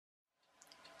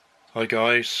Hi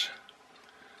guys,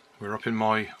 we're up in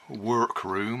my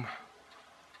workroom,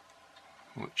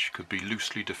 which could be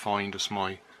loosely defined as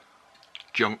my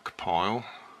junk pile.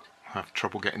 I have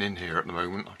trouble getting in here at the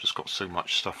moment, I've just got so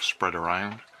much stuff spread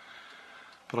around.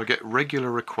 But I get regular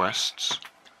requests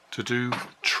to do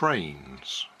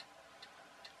trains.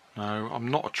 Now, I'm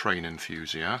not a train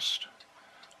enthusiast,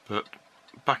 but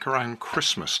back around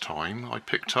Christmas time I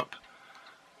picked up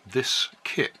this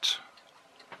kit.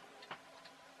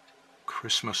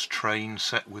 Christmas train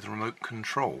set with remote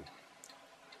control.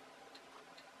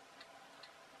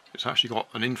 It's actually got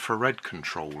an infrared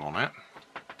control on it,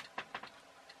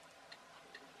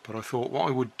 but I thought what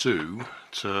I would do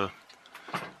to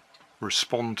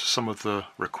respond to some of the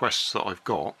requests that I've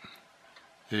got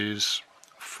is,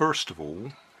 first of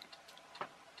all,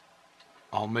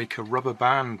 I'll make a rubber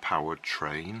band powered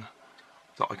train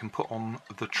that I can put on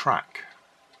the track.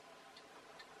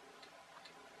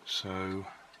 So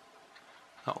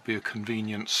that'll be a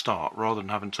convenient start. Rather than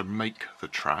having to make the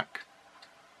track,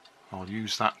 I'll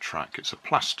use that track. It's a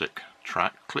plastic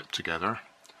track clipped together,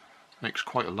 makes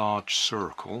quite a large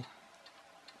circle,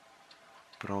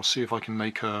 but I'll see if I can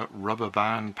make a rubber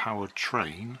band powered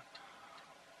train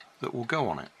that will go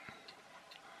on it.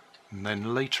 And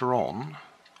then later on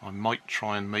I might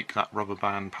try and make that rubber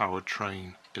band powered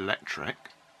train electric,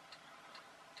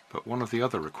 but one of the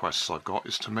other requests I've got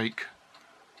is to make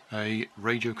a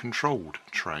radio controlled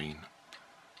train.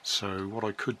 So what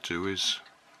I could do is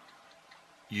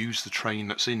use the train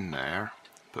that's in there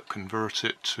but convert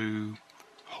it to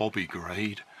hobby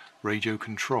grade radio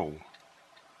control,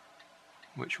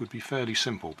 which would be fairly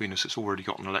simple, being as it's already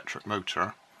got an electric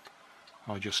motor.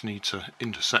 I just need to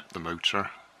intercept the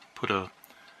motor, put a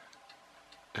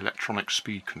electronic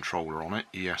speed controller on it,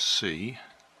 ESC,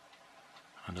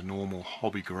 and a normal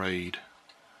hobby grade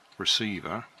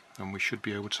receiver, and we should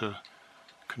be able to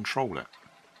control it.